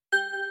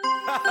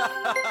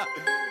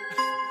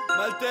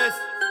Maltess,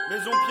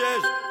 Maison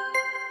Piège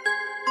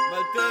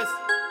Maltess.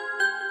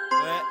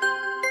 Ouais.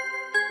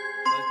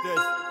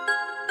 Maltess.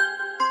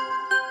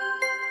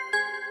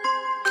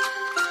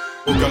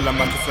 Au cœur de la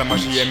matrice, la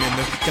magie est mienne.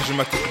 Car je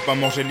m'active pour pas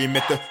manger les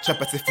miettes. J'ai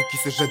pas ces fous qui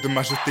se jettent de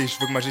ma jetée. Je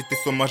veux que ma jetée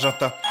soit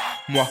magenta.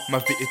 Moi, ma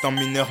vie est en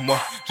mineur. Moi,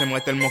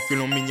 j'aimerais tellement que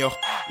l'on m'ignore.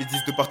 Ils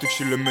disent de partout que je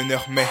suis le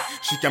meneur. Mais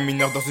je suis qu'un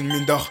mineur dans une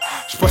mine d'or.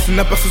 Je passe une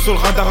aperçu sur le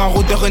radar. Un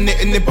rôdeur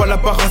n'est pas là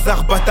par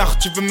hasard. Bâtard,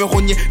 tu veux me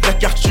rogner la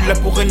carte, je suis là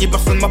pour régner.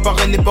 Personne m'a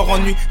parrainé par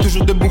ennui.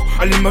 Toujours debout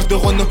à l'image de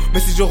Renault.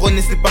 Mais si je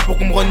renais, c'est pas pour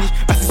qu'on me renie.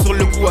 Assis sur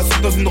le cou,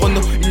 assis dans une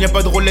Renault. Il n'y a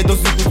pas de relais dans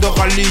une roue de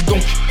rallye.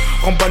 Donc,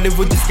 remballez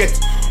vos disquettes.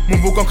 Mon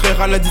boucan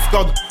créera la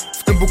discorde.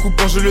 Que beaucoup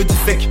pensent, je le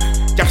dissèque.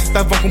 Car c'est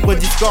avant qu'on prenne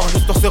Discord.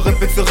 L'histoire se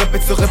répète, se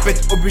répète, se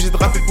répète. Obligé de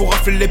rapper pour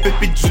rafler les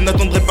pépites. Je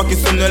n'attendrai pas que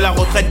sonne la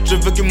retraite. Je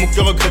veux que mon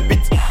cœur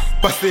crépite.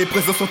 Passé et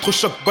présent entre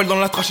choc, balle dans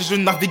la trachée, je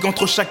navigue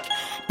entre chaque.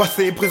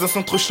 Passé et présent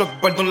entre choc,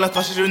 balle dans la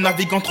trachée, je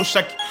navigue entre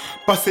chaque.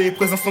 Passé et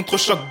présent entre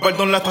choc, balle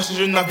dans la trachée,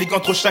 je navigue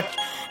entre chaque.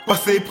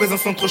 Passé et présent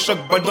entre choc,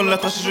 balle dans la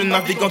trachée, je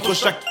navigue entre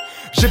chaque.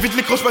 J'évite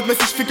les croche-pattes, mais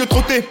si je fais que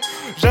trotter,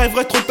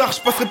 j'arriverai trop tard, je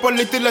passerai pas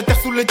l'été, la terre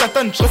sous les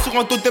tatanes. Je serai sur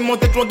un totem en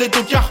tête loin des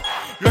tocards.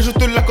 Là je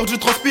te l'accorde, je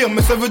transpire,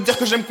 mais ça veut dire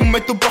que j'aime qu'on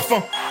mette au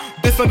parfum.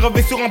 Dessin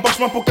gravé sur un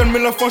parchemin pour calmer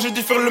la faim, j'ai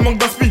dû faire le manque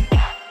d'inspi.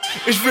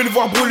 Et je vais le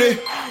voir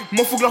brûler,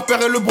 m'en fous que leur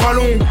père ait le bras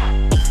long.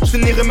 Je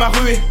finirai ma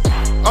ruée,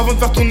 avant de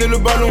faire tourner le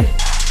ballon.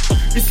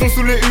 Ils sont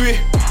sous les huées,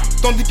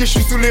 tandis que je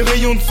suis sous les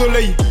rayons de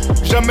soleil.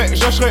 Jamais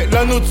j'achèterai,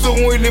 la nôtre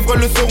seront et les vrais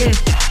le seront.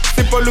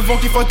 C'est pas le vent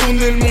qui fera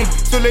tourner le monde,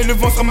 soleil le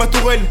vent sera ma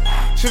tourelle.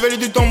 Chevalier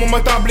du temps, ma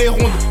table est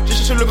ronde, j'ai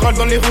cherché le Graal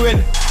dans les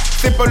ruelles.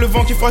 C'est pas le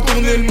vent qui fera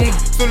tourner le monde,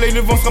 soleil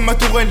le vent sera ma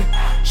tourelle.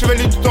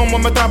 Chevalier du temps,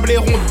 ma table est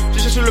ronde,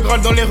 j'ai cherché le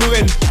Graal dans les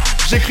ruelles.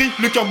 J'écris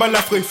le cœur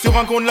balafré, sur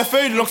un coin de la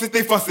feuille, l'encre s'est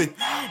effacée.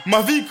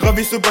 Ma vie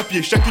gravée sur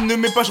papier, chacune de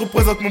mes pages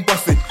représente mon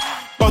passé.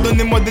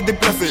 Pardonnez-moi de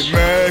déplacer,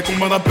 mais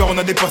combien de rappeurs on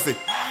a dépassé?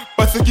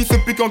 Pas ceux qui se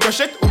piquent en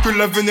cachette ou que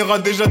l'avenir a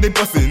déjà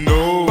dépassé,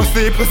 no.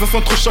 Passé et présent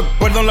entre choc,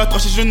 balle dans la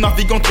trachée, je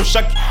navigue entre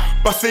chaque.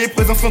 Passé et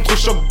présent entre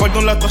choc, balle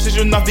dans la trachée,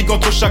 je navigue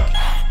entre chaque.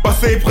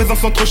 Passé et présent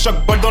entre choc,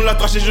 balle dans la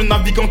trachée, je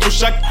navigue entre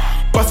chaque.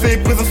 Passé et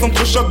présent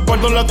entre choc, balle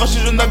dans la trachée,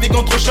 je navigue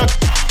entre chaque.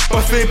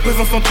 Passé et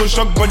présent entre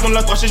choc, balle dans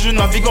la trachée, je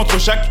navigue entre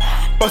chaque.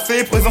 Passé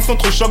et présent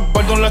entre choc,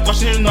 balle dans la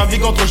trachée, je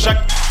navigue entre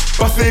chaque.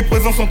 Passé et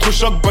présent entre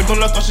choc, balle dans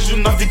la trachée, je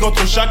navigue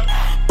entre chaque.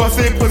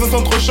 Passé et présent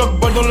entre choc,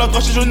 balle dans la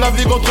trachée, je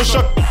navigue entre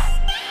chaque.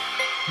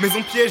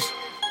 Maison Piège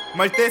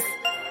Maltess,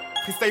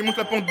 Freestyle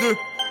MonteLaPente 2.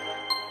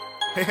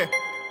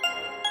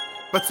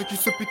 Pas de ceux qui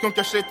se piquent en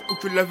cachette ou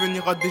que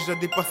l'avenir a déjà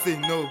dépassé,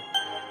 no.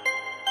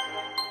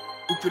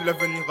 Ou que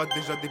l'avenir a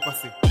déjà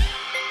dépassé.